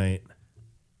show tonight.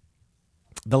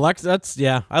 I love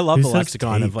Who the says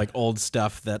lexicon tape? of like old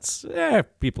stuff that's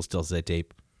people still say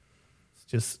tape It's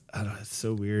just, I don't know, it's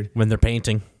so weird. when they're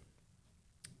painting.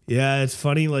 Yeah, it's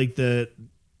funny, like the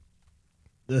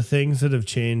things that have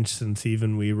changed since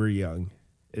even we were young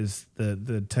is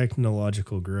the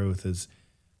technological growth is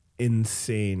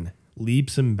insane.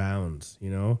 Leaps and bounds,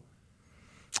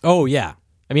 Oh yeah,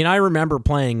 I mean I remember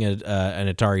playing an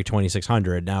Atari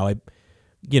 2600. Now I'm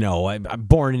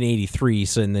born in '83,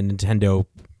 so and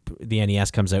the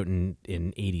NES comes out in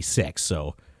 '86.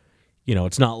 So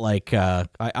it's not like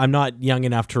I'm not young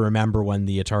enough to remember when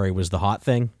the Atari was the hot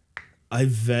thing. I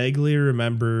vaguely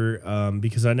remember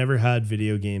because I never had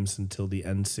video games until the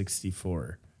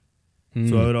N64.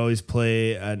 So I would always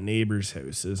play at neighbors'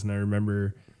 houses, and I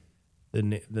remember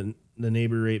the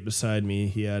neighbor right beside me,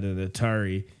 he had an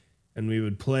Atari, and we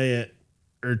would play it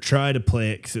or try to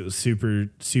play it because it was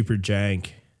super, super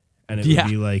jank. And it would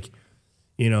be like,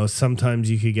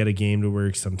 sometimes you could get a game to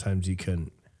work, sometimes you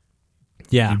couldn't.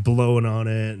 Yeah. You'd blowing on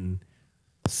it and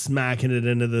smacking it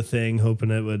into the thing, hoping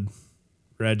it would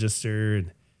register.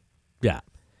 Yeah.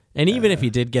 And even if you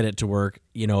did get it to work,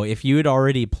 if you had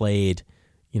already played,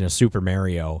 Super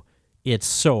Mario, it's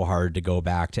so hard to go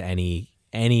back to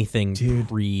anything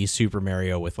pre-Super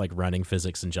Mario with like running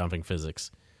physics and jumping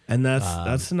physics. And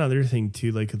that's another thing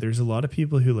too. Like there's a lot of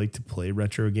people who like to play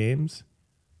retro games.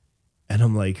 And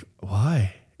I'm like,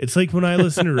 why? It's like when I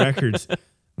listen to records,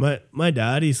 my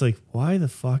dad, he's like, why the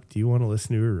fuck do you want to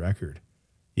listen to a record?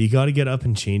 You got to get up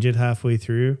and change it halfway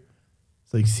through.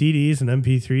 It's like CDs and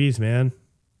MP3s, man.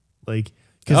 Like,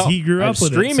 because he grew up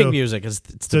with streaming it. music. It's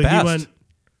the best.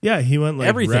 He went like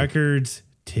everything. Records,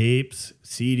 tapes,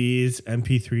 CDs,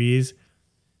 MP3s.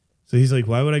 So he's like,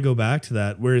 why would I go back to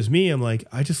that? Whereas me, I'm like,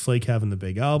 I just like having the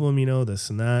big album, this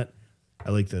and that.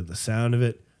 I like the sound of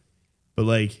it. But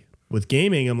like with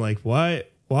gaming, I'm like, why,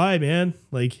 man?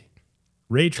 Like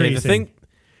ray tracing.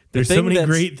 There's so many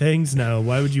great things now.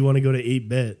 Why would you want to go to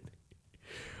 8-bit?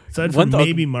 Aside from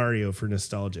maybe Mario for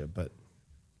nostalgia, but.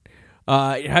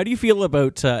 How do you feel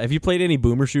about, have you played any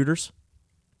boomer shooters?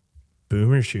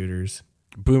 Boomer shooters.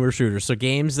 So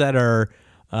games that are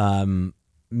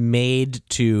made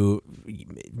to,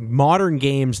 modern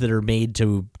games that are made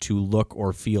to look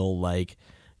or feel like,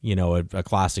 a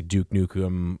classic Duke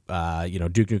Nukem,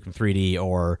 Duke Nukem 3D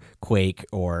or Quake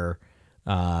or.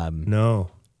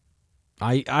 No.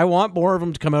 I want more of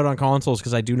them to come out on consoles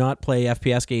because I do not play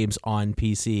FPS games on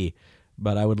PC,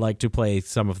 but I would like to play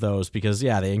some of those because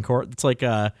it's like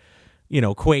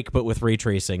Quake but with ray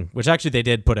tracing, which actually they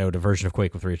did put out a version of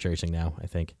Quake with ray tracing now, I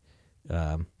think.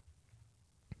 If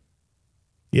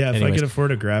I could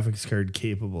afford a graphics card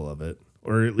capable of it,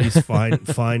 or at least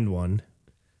find one.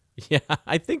 Yeah,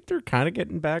 I think they're kind of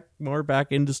getting back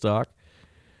into stock.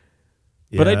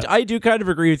 Yeah. But I do kind of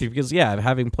agree with you because,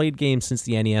 having played games since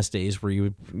the NES days where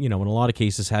you in a lot of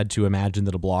cases had to imagine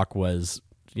that a block was,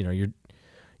 was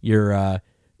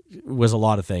a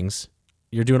lot of things.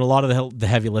 You're doing a lot of the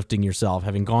heavy lifting yourself,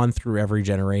 having gone through every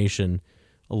generation.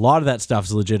 A lot of that stuff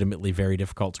is legitimately very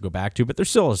difficult to go back to, but there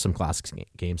still are some classic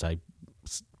games I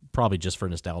probably just for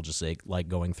nostalgia's sake like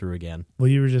going through again. Well,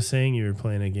 you were just saying you were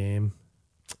playing a game.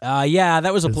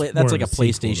 That was that's like a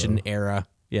PlayStation sequel, era.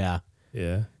 Yeah.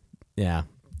 Yeah. Yeah,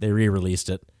 they re-released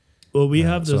it. Well, we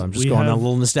have those. So I'm just going on a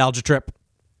little nostalgia trip.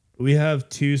 We have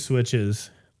two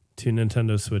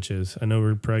Nintendo Switches. I know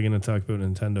we're probably going to talk about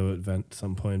Nintendo at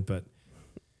some point, but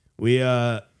we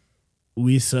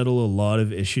settle a lot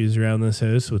of issues around this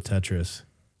house with Tetris.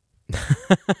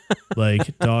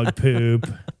 Like dog poop,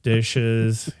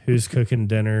 dishes, who's cooking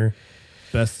dinner.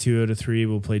 Best 2 out of 3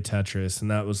 will play Tetris.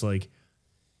 And that was like,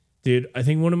 dude, I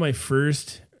think one of my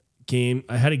first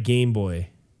I had a Game Boy.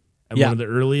 And one of the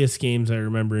earliest games I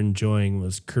remember enjoying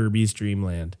was Kirby's Dream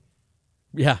Land.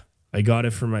 Yeah. I got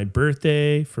it for my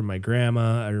birthday from my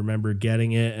grandma. I remember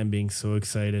getting it and being so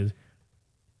excited.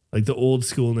 Like the old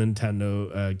school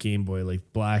Nintendo Game Boy,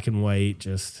 like black and white,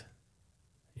 just,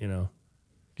 you know.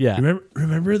 Yeah.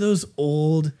 Remember those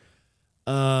old,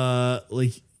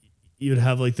 like you would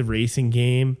have like the racing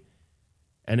game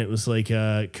and it was like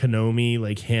a Konami,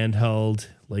 like handheld,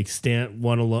 like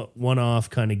one-off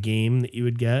kind of game that you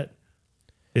would get.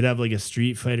 They'd have like a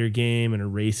Street Fighter game and a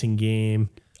racing game.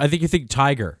 I think you think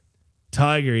Tiger.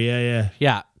 Yeah.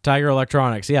 Yeah, Tiger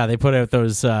Electronics. Yeah, they put out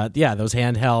those those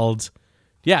handheld.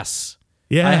 Yes.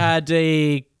 Yeah. I had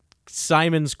a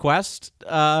Simon's Quest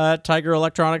Tiger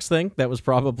Electronics thing that was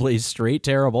probably straight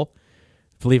terrible.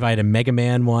 I believe I had a Mega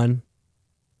Man one.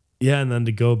 Yeah, and then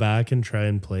to go back and try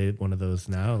and play one of those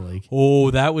now, like,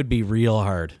 oh, that would be real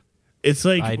hard. it's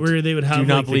like where they would have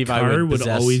like the car would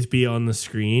always be on the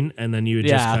screen, and then you would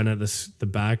just kind of the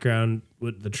background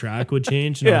with the track would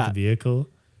change, not the vehicle.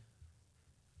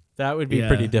 That would be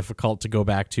pretty difficult to go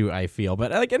back to, I feel.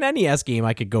 But like an NES game,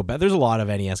 I could go back. There's a lot of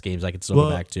NES games I could still go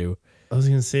back to. I was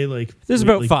gonna say like there's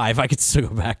about 5 I could still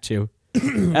go back to.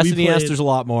 SNES, there's a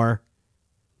lot more.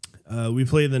 We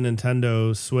play the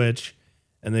Nintendo Switch,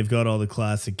 and they've got all the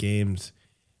classic games.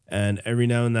 And every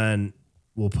now and then,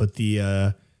 we'll put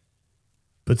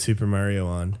put Super Mario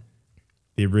on,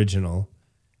 the original.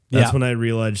 That's when I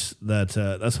realized that.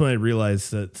 That's when I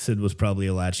realized that Sid was probably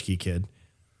a latchkey kid,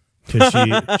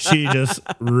 because she just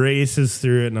races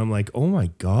through it, and I'm like, oh my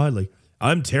god, like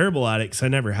I'm terrible at it because I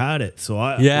never had it. So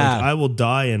I will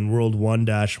die in World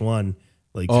 1-1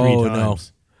 like 3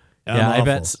 times. No. Yeah,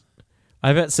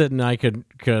 I bet Sid and I could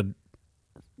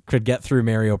get through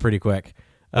Mario pretty quick.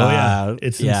 Oh yeah,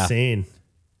 it's insane.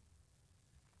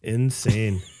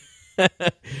 Insane.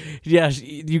 Yeah,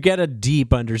 you get a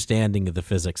deep understanding of the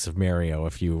physics of Mario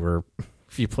if you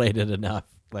played it enough,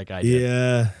 like I did.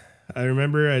 Yeah, I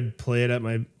remember I'd play it at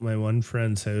my one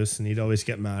friend's house, and he'd always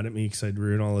get mad at me because I'd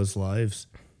ruin all his lives.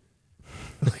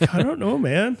 Like, I don't know,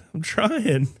 man. I'm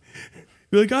trying.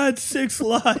 Be like, I had 6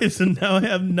 lives, and now I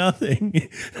have nothing.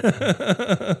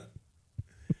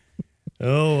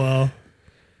 Oh well.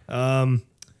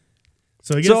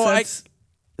 So I guess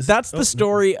that's the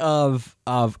story of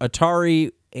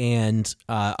Atari and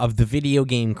of the video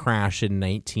game crash in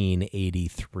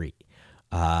 1983.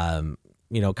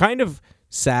 Kind of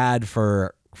sad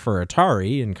for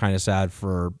Atari, and kind of sad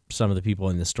for some of the people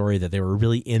in the story that they were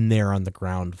really in there on the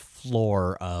ground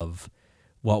floor of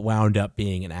what wound up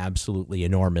being an absolutely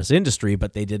enormous industry,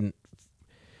 but they didn't,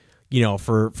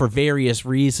 for various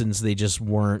reasons, they just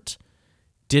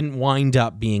didn't wind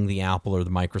up being the Apple or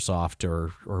the Microsoft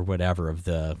or whatever of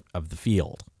the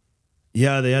field.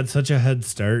 Yeah, they had such a head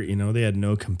start, they had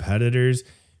no competitors.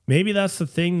 Maybe that's the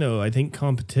thing though. I think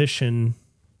competition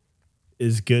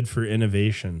is good for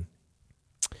innovation.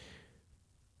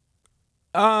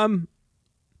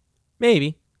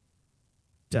 Maybe.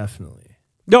 Definitely.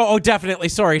 No, definitely.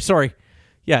 Sorry.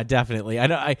 Yeah, definitely. I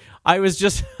know. I'm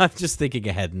just thinking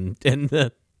ahead and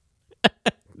the.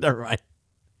 Never mind.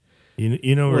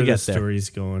 You know where the story's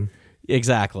going.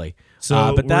 Exactly.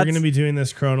 So we're going to be doing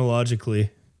this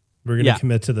chronologically. We're going to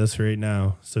commit to this right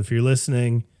now. So if you're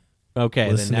listening,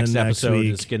 okay, the next episode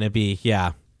is going to be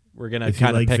we're going to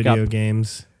kind of pick video up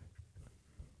games.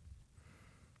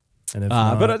 And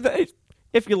but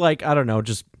if you like, I don't know,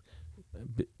 just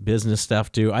business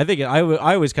stuff too. I think I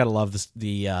always kind of love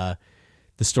the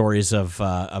stories of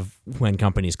when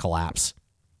companies collapse.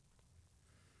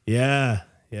 Yeah,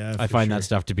 I find that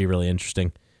stuff to be really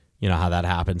interesting. How that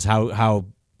happens, how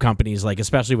companies, like,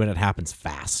 especially when it happens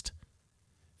fast,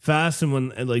 and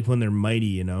when they're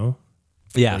mighty,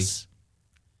 Yes,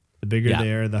 like, the bigger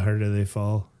they are, the harder they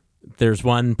fall. There's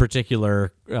one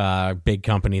particular big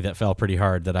company that fell pretty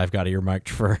hard that I've got earmarked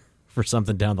for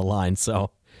something down the line.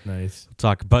 So nice. We'll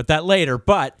talk about that later.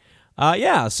 But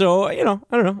so I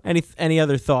don't know, any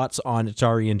other thoughts on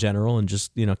Atari in general, and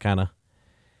just kind of.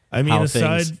 I mean,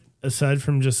 aside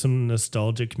from just some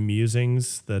nostalgic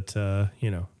musings that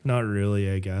not really,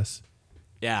 I guess.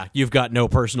 Yeah, you've got no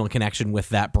personal connection with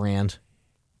that brand.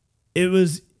 It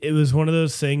was one of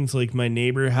those things, like my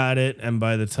neighbor had it, and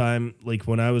by the time, like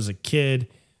when I was a kid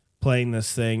playing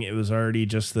this thing, it was already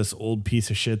just this old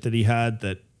piece of shit that he had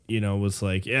that, was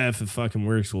like, yeah, if it fucking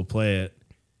works, we'll play it.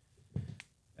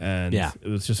 And it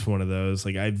was just one of those,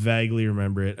 like, I vaguely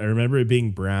remember it. I remember it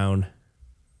being brown.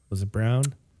 Was it brown?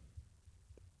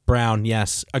 Brown,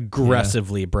 yes.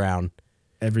 Aggressively brown.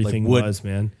 Everything like was,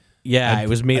 man. Yeah, it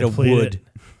was made of wood.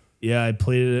 I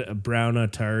played a brown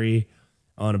Atari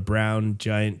on a brown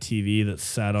giant TV that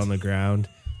sat on the ground.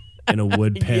 in a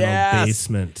wood panel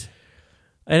basement.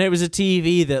 And it was a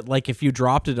TV that, like, if you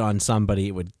dropped it on somebody,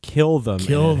 it would kill them.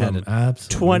 Had a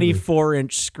absolutely.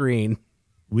 24-inch screen.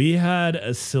 We had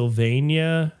a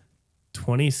Sylvania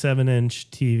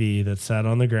 27-inch TV that sat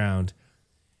on the ground,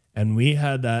 and we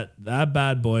had that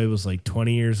bad boy was like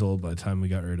 20 years old by the time we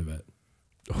got rid of it.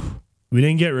 We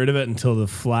didn't get rid of it until the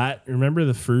flat. Remember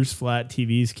the first flat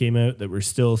TVs came out that were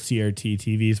still CRT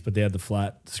TVs, but they had the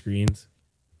flat screens?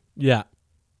 Yeah.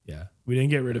 Yeah. We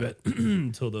didn't get rid of it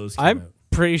until those came out.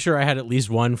 Pretty sure I had at least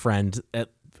one friend.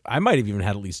 I might have even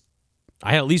had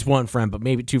I had at least one friend, but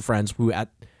maybe two friends who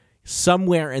at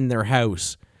somewhere in their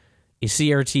house, a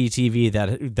CRT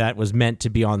TV that was meant to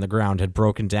be on the ground had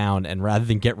broken down, and rather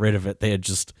than get rid of it, they had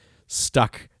just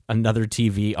stuck another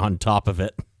TV on top of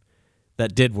it.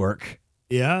 That did work.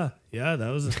 Yeah, that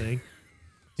was a thing.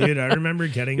 Dude, I remember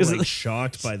getting like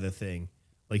shocked by the thing.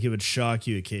 Like it would shock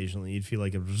you occasionally. You'd feel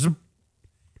like it was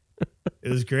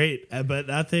great. But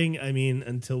that thing, I mean,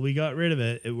 until we got rid of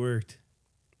it, it worked.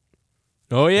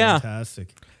 Oh, yeah.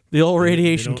 Fantastic. The old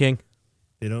Radiation King.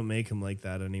 They don't make them like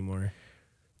that anymore.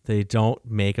 They don't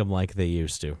make them like they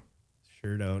used to.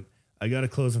 Sure don't. I got a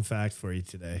closing fact for you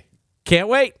today. Can't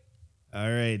wait.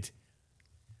 All right.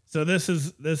 So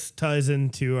this ties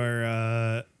into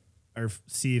our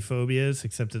C phobias,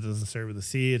 except it doesn't start with a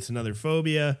C. It's another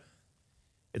phobia.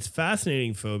 It's a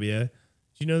fascinating phobia. Do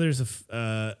you know there's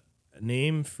a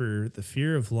name for the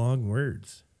fear of long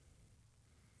words?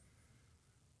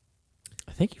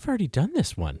 I think you've already done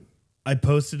this one. I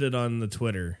posted it on the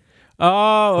Twitter.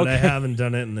 Oh, okay. But I haven't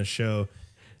done it in the show.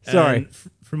 Sorry. And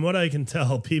from what I can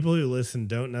tell, people who listen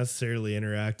don't necessarily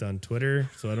interact on Twitter,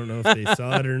 so I don't know if they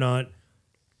saw it or not.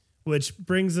 Which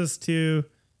brings us to,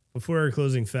 before our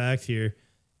closing fact here,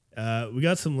 we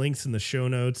got some links in the show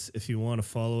notes. If you want to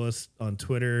follow us on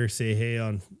Twitter, say hey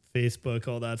on Facebook,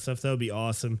 all that stuff, that would be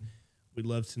awesome. We'd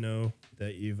love to know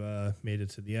that you've made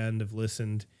it to the end, have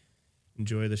listened,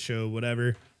 enjoy the show,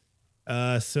 whatever.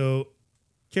 So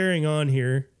carrying on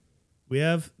here, we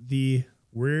have the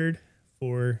word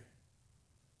for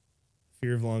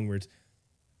fear of long words.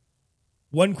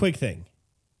 One quick thing.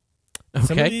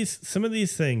 Okay. Some of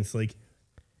these things, like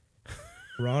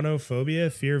chronophobia,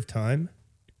 fear of time.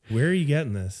 Where are you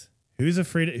getting this?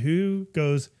 Who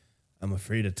goes, I'm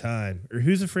afraid of time? Or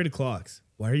who's afraid of clocks?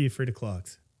 Why are you afraid of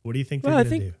clocks? What do you think they're going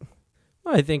to do?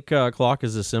 I think clock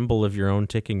is a symbol of your own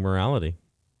ticking mortality,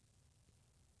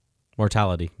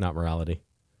 not morality.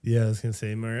 Yeah, I was going to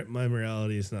say my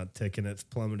morality is not ticking. It's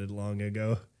plummeted long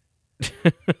ago.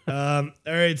 All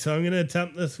right, so I'm going to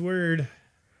attempt this word.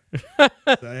 I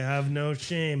have no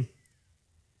shame.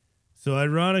 So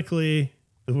ironically,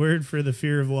 the word for the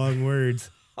fear of long words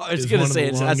is one of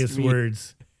the longest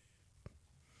words.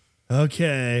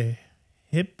 Okay.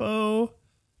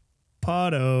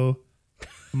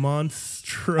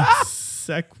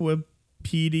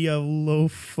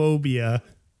 Hippopotomonstrossequipedalophobia.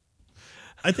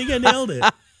 I think I nailed it.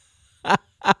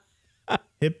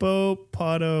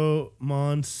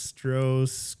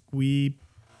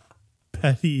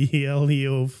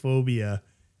 Hippopotomonstrossequipedalophobia.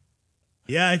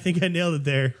 Yeah, I think I nailed it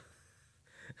there.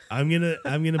 I'm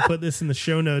gonna put this in the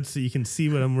show notes so you can see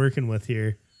what I'm working with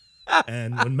here.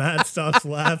 And when Matt stops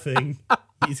laughing,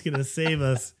 he's gonna save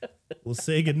us. We'll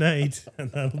say goodnight,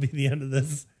 and that'll be the end of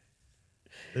this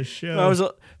show.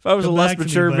 If I was a less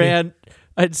mature man,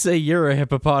 I'd say you're a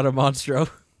hippopotamonstro.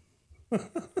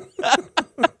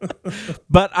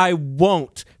 But I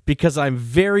won't, because I'm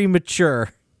very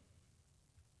mature.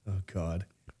 Oh, God.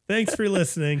 Thanks for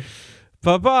listening.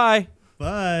 Bye-bye.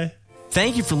 Bye.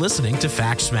 Thank you for listening to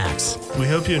Fact Schmacks. We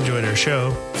hope you enjoyed our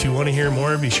show. If you want to hear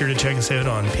more, be sure to check us out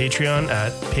on Patreon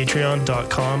at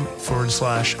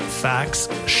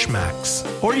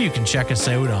patreon.com/factschmacks. Or you can check us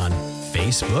out on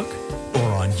Facebook,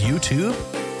 or on YouTube,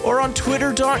 or on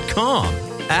twitter.com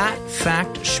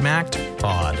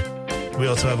 @FactSchmackedPod. We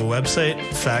also have a website,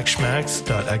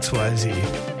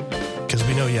 factschmacks.xyz, because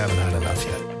we know you haven't had enough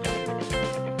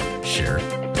yet. Sure.